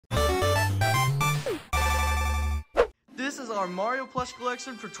is our Mario Plush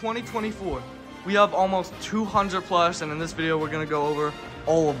Collection for 2024. We have almost 200 plush, and in this video, we're gonna go over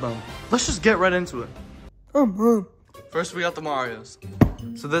all of them. Let's just get right into it. First, we got the Marios.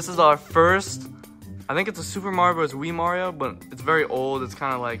 So this is our first, I think it's a Super Mario Bros. Wii Mario, but it's very old. It's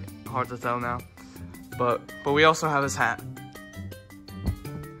kind of like hard to tell now. But we also have his hat.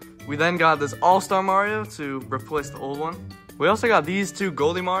 We then got this All-Star Mario to replace the old one. We also got these two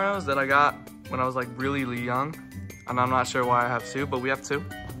Goldie Marios that I got when I was like really young. And I'm not sure why I have two, but we have two.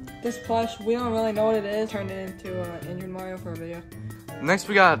 This plush, we don't really know what it is. Turned it into Injured Mario for a video. Next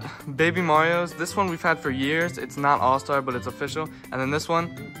we got Baby Marios. This one we've had for years. It's not All-Star, but it's official. And then this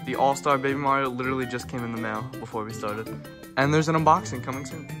one, the All-Star Baby Mario, literally just came in the mail before we started. And there's an unboxing coming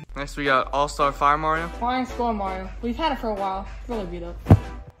soon. Next we got All-Star Fire Mario. Flying Squirrel Mario. We've had it for a while. It's really beat up.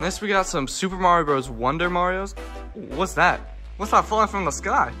 Next we got some Super Mario Bros. Wonder Marios. What's that? What's that falling from the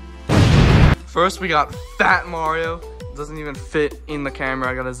sky? First we got Fat Mario. It doesn't even fit in the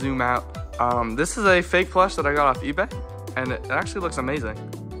camera. I gotta zoom out. This is a fake plush that I got off eBay. And it actually looks amazing.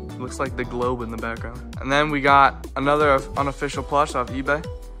 It looks like the globe in the background. And then we got another unofficial plush off eBay.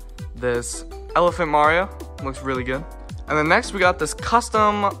 This Elephant Mario. Looks really good. And then next we got this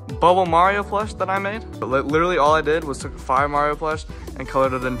custom Bubble Mario plush that I made. But literally all I did was took a Fire Mario plush and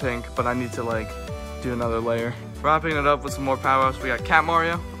colored it in pink. But I need to like do another layer. Wrapping it up with some more power-ups, we got Cat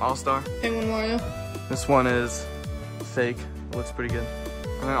Mario, All-Star. Penguin Mario. This one is fake. It looks pretty good.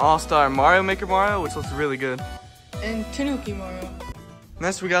 And then All-Star Mario Maker Mario, which looks really good. And Tanuki Mario.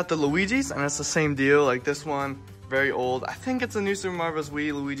 Next we got the Luigis, and it's the same deal. Like this one, very old. I think it's a new Super Mario Bros.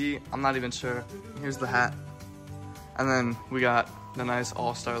 Wii Luigi. I'm not even sure. Here's the hat. And then we got the nice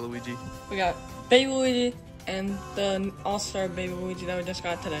All-Star Luigi. We got Baby Luigi and the All-Star Baby Luigi that we just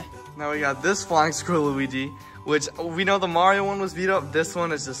got today. Now we got this Flying Squirrel Luigi, which we know the Mario one was beat up. This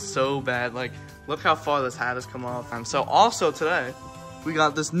one is just so bad. Like, look how far this hat has come off. So also today, we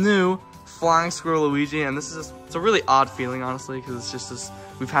got this new Flying Squirrel Luigi, and this is just, it's a really odd feeling, honestly, because it's just this,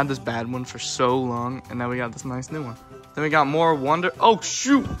 we've had this bad one for so long, and now we got this nice new one. Then we got more Wonder, oh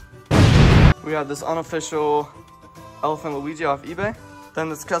shoot! We got this unofficial Elephant Luigi off eBay. Then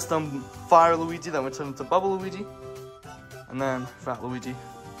this custom Fire Luigi that went into Bubble Luigi. And then Fat Luigi.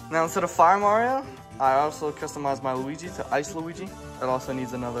 Now instead of Fire Mario, I also customized my Luigi to Ice Luigi. It also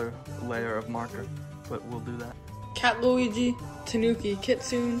needs another layer of marker, but we'll do that. Cat Luigi, Tanuki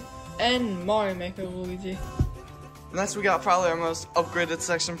Kitsune, and Mario Maker Luigi. Next we got probably our most upgraded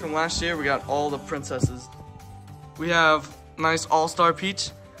section from last year. We got all the princesses. We have nice All-Star Peach,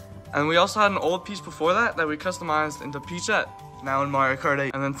 and we also had an old Peach before that we customized into Peachette, now in Mario Kart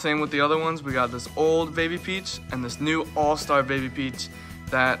 8. And then same with the other ones, we got this old Baby Peach and this new All-Star Baby Peach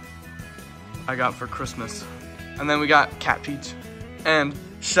that I got for Christmas. And then we got Cat Peach. And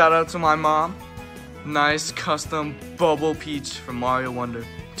shout out to my mom, nice custom Bubble Peach from Mario Wonder.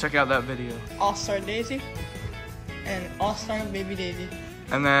 Check out that video. All-Star Daisy and All-Star Baby Daisy.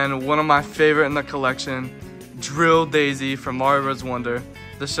 And then one of my favorite in the collection, Drill Daisy from Mario Bros. Wonder.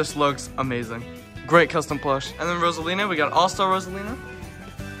 This just looks amazing. Great custom plush. And then Rosalina, we got All-Star Rosalina,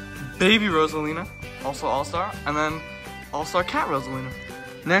 Baby Rosalina, also All-Star, and then All-Star Cat Rosalina.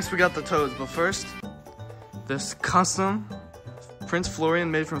 Next we got the Toads, but first, this custom Prince Florian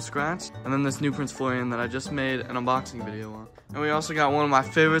made from scratch, and then this new Prince Florian that I just made an unboxing video on. And we also got one of my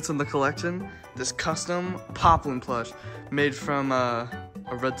favorites in the collection, this custom Poplin plush made from a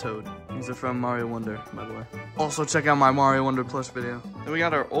red toad. These are from Mario Wonder, by the way. Also check out my Mario Wonder plush video. Then we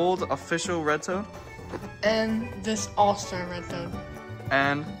got our old official red toad. And this All-Star Red Toad.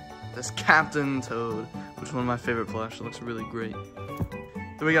 And this Captain Toad, which is one of my favorite plush. It looks really great.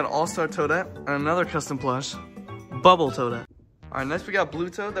 Then we got All-Star Toadette and another custom plush, Bubble Toadette. Alright, next we got Blue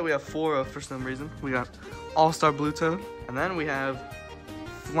Toad that we have 4 of for some reason. We got All-Star Blue Toad, and then we have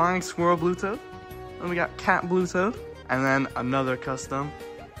Flying Squirrel Blue Toad, then we got Cat Blue Toad, and then another custom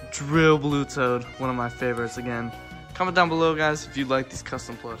Drill Blue Toad, one of my favorites again. Comment down below, guys, if you like these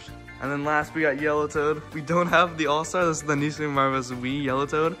custom plush. And then last we got Yellow Toad. We don't have the All-Star, this is the new Super Mario Bros. Wii Yellow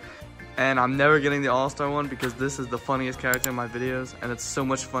Toad. And I'm never getting the All-Star one because this is the funniest character in my videos, and it's so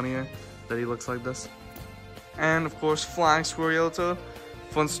much funnier that he looks like this. And of course, Flying Squirrel Yellow Toad.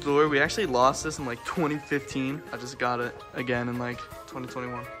 Fun story, we actually lost this in like 2015. I just got it again in like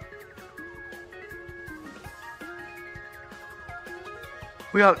 2021.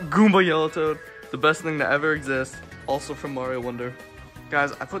 We got Goomba Yellow Toad, the best thing to ever exist, also from Mario Wonder.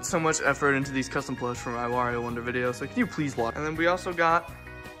 Guys, I put so much effort into these custom plush for my Mario Wonder video, so can you please watch? And then we also got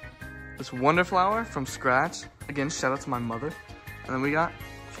this Wonder Flower from scratch. Again, shout out to my mother. And then we got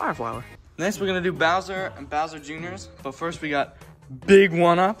Fire Flower. Next, we're gonna do Bowser and Bowser Jr.'s. But first, we got Big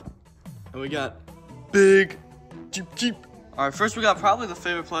 1-Up. And we got Big Jeep All right, first we got probably the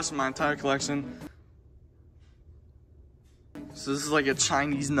favorite plush in my entire collection. So this is like a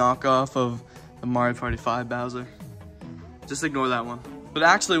Chinese knockoff of the Mario Party 5 Bowser. Just ignore that one. But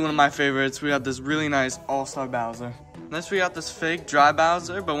actually one of my favorites, we got this really nice All-Star Bowser. Next we got this fake dry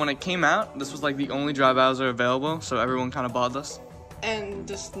Bowser, but when it came out, this was like the only dry Bowser available, so everyone kind of bought this. And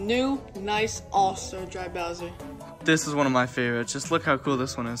this new, nice All-Star dry Bowser. This is one of my favorites. Just look how cool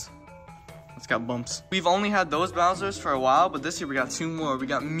this one is. It's got bumps. We've only had those Bowsers for a while, but this year we got two more. We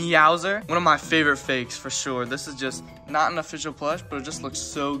got Meowser, one of my favorite fakes for sure. This is just not an official plush, but it just looks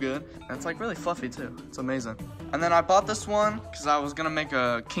so good. And it's like really fluffy too. It's amazing. And then I bought this one because I was gonna make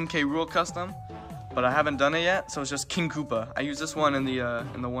a King K. Rool custom, but I haven't done it yet, so it's just King Koopa. I used this one in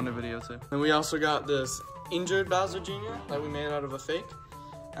the Wonder video too. Then we also got this injured Bowser Jr. that we made out of a fake.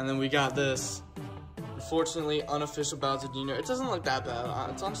 And then we got this, unfortunately, unofficial Bowser Jr. It doesn't look that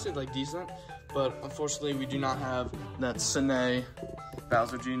bad. It's honestly like decent, but unfortunately we do not have that Sanei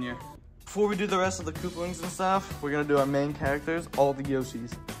Bowser Jr. Before we do the rest of the koopalings and stuff, we're gonna do our main characters, all the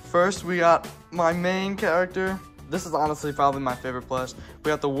Yoshis. First, we got my main character. This is honestly probably my favorite plush. We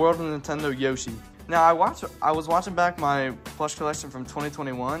got the World of Nintendo Yoshi. Now, I was watching back my plush collection from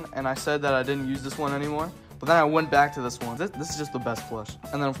 2021, and I said that I didn't use this one anymore. But then I went back to this one. This is just the best plush.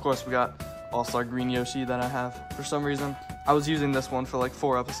 And then, of course, we got All-Star Green Yoshi that I have. For some reason, I was using this one for like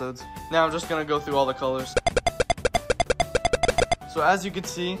 4 episodes. Now I'm just gonna go through all the colors. So as you can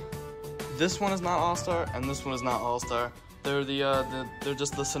see, this one is not All-Star, and this one is not All-Star. They're they're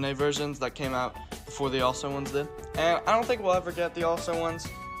just the Sanei versions that came out before the All-Star ones did. And I don't think we'll ever get the All-Star ones.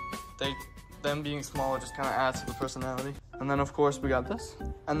 Them being smaller just kind of adds to the personality. And then of course we got this.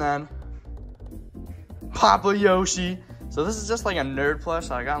 And then Papa Yoshi. So this is just like a nerd plush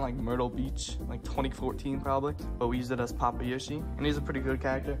that I got in like Myrtle Beach, like 2014 probably. But we used it as Papa Yoshi, and he's a pretty good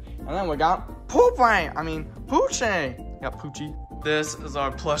character. And then we got Poochie. Got Poochie. This is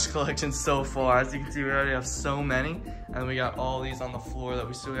our plush collection so far. As you can see, we already have so many. And we got all these on the floor that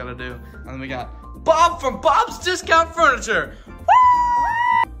we still gotta do. And then we got Bob from Bob's Discount Furniture. Woo!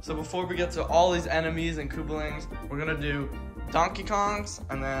 So before we get to all these enemies and koopalings, we're gonna do Donkey Kongs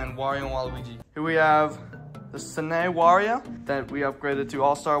and then Wario and Waluigi. Here we have the Sanei Wario that we upgraded to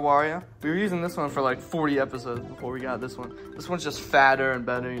All-Star Wario. We were using this one for like 40 episodes before we got this one. This one's just fatter and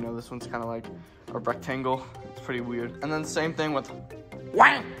better, you know, this one's kind of like a rectangle. It's pretty weird. And then same thing with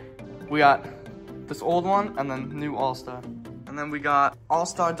Wang! We got this old one and then new All-Star. And then we got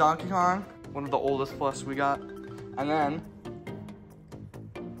All-Star Donkey Kong, one of the oldest plush we got. And then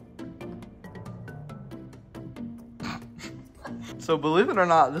so believe it or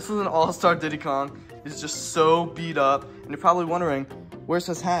not, this is an All-Star Diddy Kong. He's just so beat up, and you're probably wondering, where's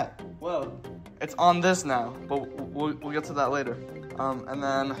his hat? Well, it's on this now, but we'll get to that later. And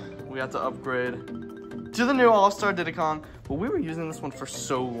then we had to upgrade to the new All-Star Diddy Kong, but we were using this one for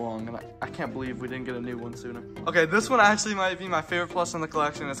so long, and I can't believe we didn't get a new one sooner. Okay, this one actually might be my favorite plush in the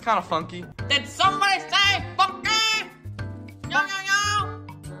collection. It's kind of funky. Did somebody say funky? Yo, yo, yo!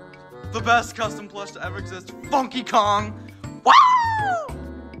 The best custom plush to ever exist, Funky Kong. Woo!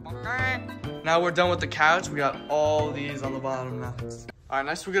 Okay. Now we're done with the couch. We got all these on the bottom now. All right,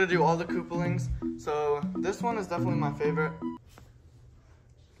 next we're gonna do all the koopalings. So this one is definitely my favorite.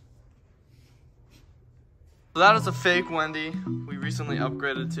 So that is a fake Wendy. We recently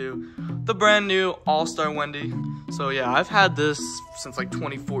upgraded to the brand new All-Star Wendy. So yeah, I've had this since like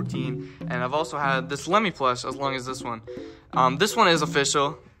 2014, and I've also had this Lemmy plush as long as this one. This one is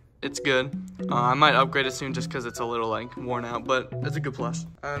official. It's good. I might upgrade it soon just because it's a little like worn out, but it's a good plush.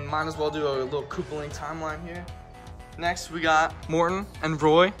 And might as well do a little koopaling timeline here. Next we got Morton and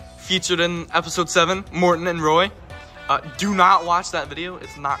Roy, featured in episode 7, Morton and Roy. Do not watch that video,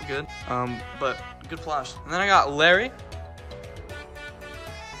 it's not good, but good plush. And then I got Larry,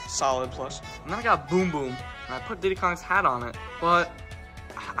 solid plush. And then I got Boom Boom, and I put Diddy Kong's hat on it, but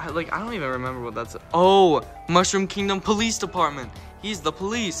I don't even remember what that's. Oh, Mushroom Kingdom Police Department. He's the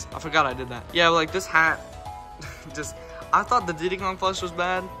police. I forgot I did that. Yeah, like this hat, I thought the Diddy Kong plush was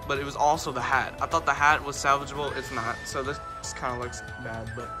bad, but it was also the hat. I thought the hat was salvageable. It's not. So this kind of looks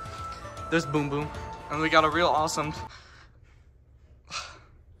bad, but there's Boom Boom. And we got a real awesome,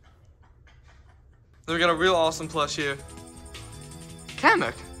 then we got a real awesome plush here,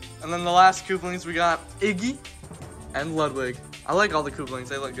 Kamek. And then the last koopalings we got Iggy and Ludwig. I like all the koopalings,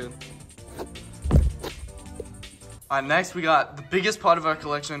 they look good. Alright, next we got the biggest part of our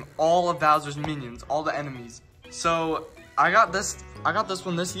collection, all of Bowser's minions, all the enemies. So I got this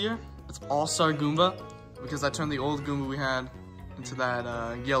one this year. It's All-Star Goomba, because I turned the old Goomba we had into that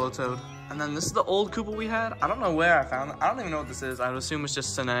yellow toad. And then this is the old Koopa we had. I don't know where I found it. I don't even know what this is. I would assume it's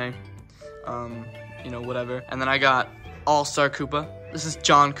just Sanei. You know, whatever. And then I got All-Star Koopa. This is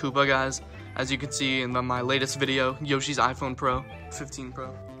John Koopa, guys. As you can see in my latest video, Yoshi's iPhone Pro, 15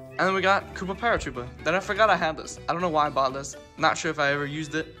 Pro. And then we got Koopa Paratroopa. Then I forgot I had this. I don't know why I bought this. Not sure if I ever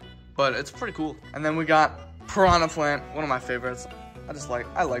used it, but it's pretty cool. And then we got Piranha Plant, one of my favorites.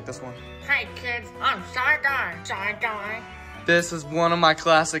 I like this one. Hey kids, I'm Shy Guy. Shy Guy. This is one of my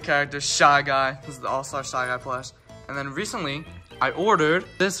classic characters, Shy Guy. This is the All-Star Shy Guy plush. And then recently, I ordered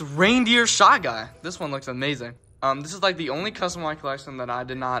this Reindeer Shy Guy. This one looks amazing. This is like the only custom my collection that I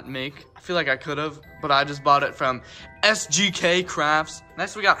did not make. I feel like I could have, but I just bought it from SGK Crafts.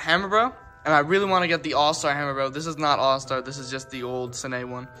 Next we got Hammer Bro, and I really want to get the All-Star Hammer Bro. This is not All-Star, this is just the old Sanei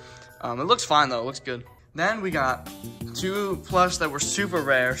one. It looks fine though, it looks good. Then we got two plush that were super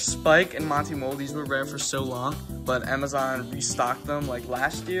rare, Spike and Monty Mole. These were rare for so long, but Amazon restocked them like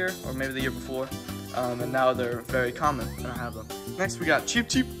last year, or maybe the year before. And now they're very common, and I have them. Next we got Cheep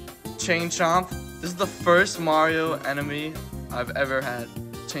Cheep Chain Chomp. This is the first Mario enemy I've ever had,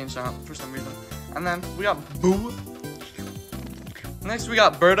 Chain Chomp, for some reason. And then we got Boo. Next we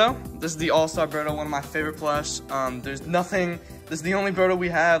got Birdo. This is the All-Star Birdo, one of my favorite plush. This is the only Birdo we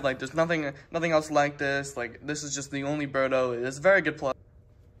have. Like, there's nothing else like this. Like, this is just the only Birdo. It's a very good plush.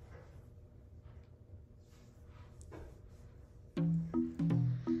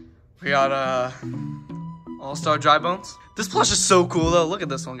 We got All-Star Dry Bones. This plush is so cool though. Look at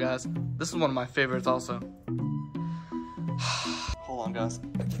this one, guys. This is one of my favorites also. Hold on, guys.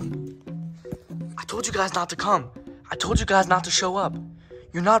 I told you guys not to come. I told you guys not to show up.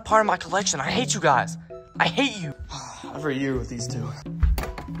 You're not part of my collection. I hate you guys. I hate you. Every year with these two.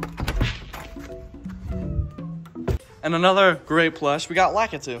 And another great plush, we got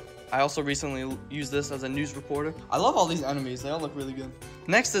Lakitu. I also recently used this as a news reporter. I love all these enemies, they all look really good.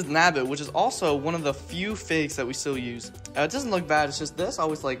 Next is Nabbit, which is also one of the few fakes that we still use. It doesn't look bad, it's just this, I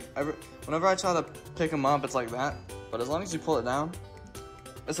always whenever I try to pick him up, it's like that. But as long as you pull it down,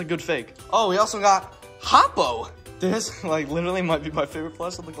 it's a good fake. Oh, we also got Hoppo. This, like, literally might be my favorite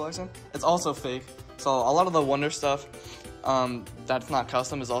plush of the collection. It's also fake. So a lot of the Wonder stuff that's not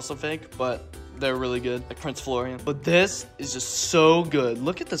custom is also fake, but they're really good, like Prince Florian. But this is just so good.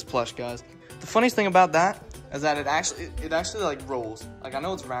 Look at this plush, guys. The funniest thing about that is that it actually like rolls. Like, I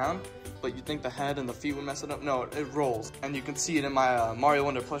know it's round, but you think the head and the feet would mess it up. No, it rolls, and you can see it in my Mario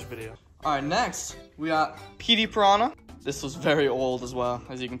Wonder plush video. All right, next we got PD Piranha. This was very old as well,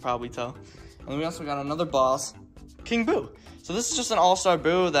 as you can probably tell. And we also got another boss, King Boo. So this is just an All-Star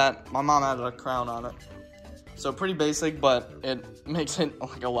Boo that my mom added a crown on it. So pretty basic, but it makes it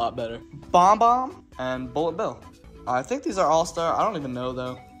like a lot better. Bomb Bomb and Bullet Bill. I think these are All-Star. I don't even know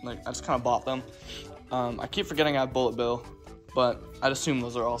though. Like, I just kind of bought them. I keep forgetting I have Bullet Bill, but I'd assume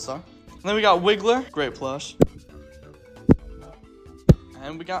those are All-Star. And then we got Wiggler, great plush.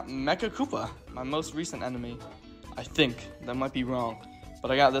 And we got Mecha Koopa, my most recent enemy. I think, that might be wrong,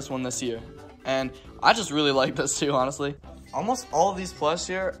 but I got this one this year. And I just really like this too, honestly. Almost all of these plush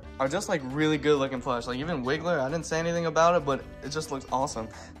here are just like really good looking plush. Like even Wiggler, I didn't say anything about it, but it just looks awesome.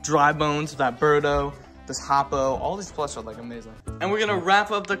 Dry Bones, that Birdo, this Hoppo, all these plush are like amazing. And we're gonna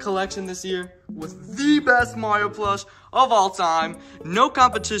wrap up the collection this year with the best Mario plush of all time. No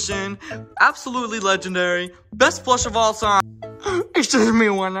competition, absolutely legendary, best plush of all time. It's just me,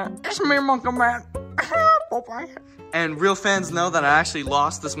 winner. It's me, Monkey Man. And real fans know that I actually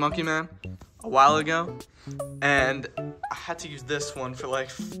lost this Monkey Man a while ago, and I had to use this one for like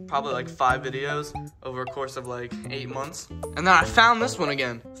probably like 5 videos over a course of like 8 months, and then I found this one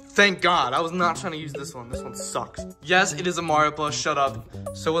again. Thank God. I was not trying to use this one. This one sucks. Yes, it is a Mario plush. Shut up.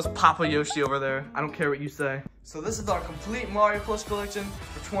 So was Papa Yoshi over there. I don't care what you say. So this is our complete Mario plush collection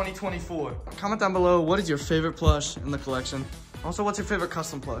for 2024. Comment down below, what is your favorite plush in the collection? Also, what's your favorite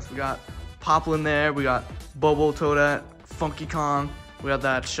custom plush? We got Poplin there, we got Bubble Toadette, Funky Kong, we got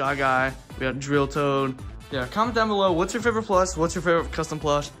that Shy Guy, we got Drill Toad. Yeah, comment down below, what's your favorite plush, what's your favorite custom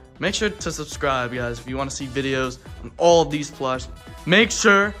plush? Make sure to subscribe, guys, if you want to see videos on all of these plush. Make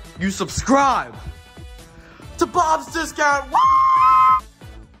sure you subscribe to Bob's Discount. Woo!